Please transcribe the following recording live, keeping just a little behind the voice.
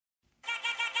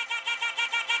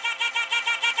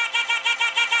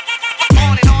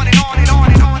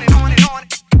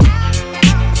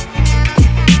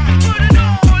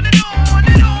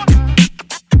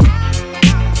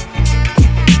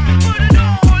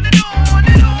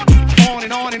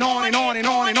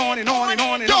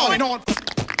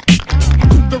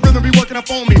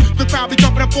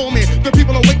for me. The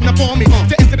people are waiting up on me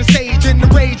to enter the stage in the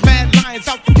rage. Mad lions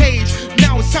out the cage.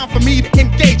 Now it's time for me to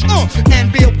engage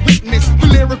and bear witness. The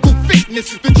lyrical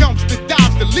fitness, the jumps, the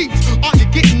dives, the leaps. Are you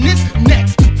getting this?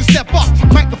 Next to step up,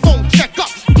 microphone check up.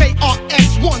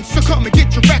 KRS-One, so come and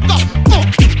get your back up.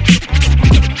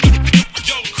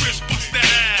 Yo, Chris, bust that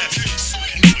ass.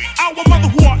 Our mother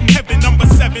who art in heaven, number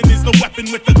 7 is the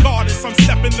weapon with the goddess. I'm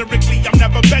stepping lyrically, I'm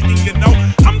never begging, you know.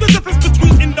 I'm the difference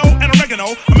between Indo and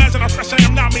oregano. Imagine how fresh I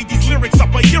am now, made these lyrics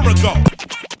up a year ago.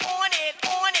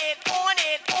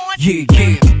 Yeah,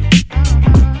 yeah.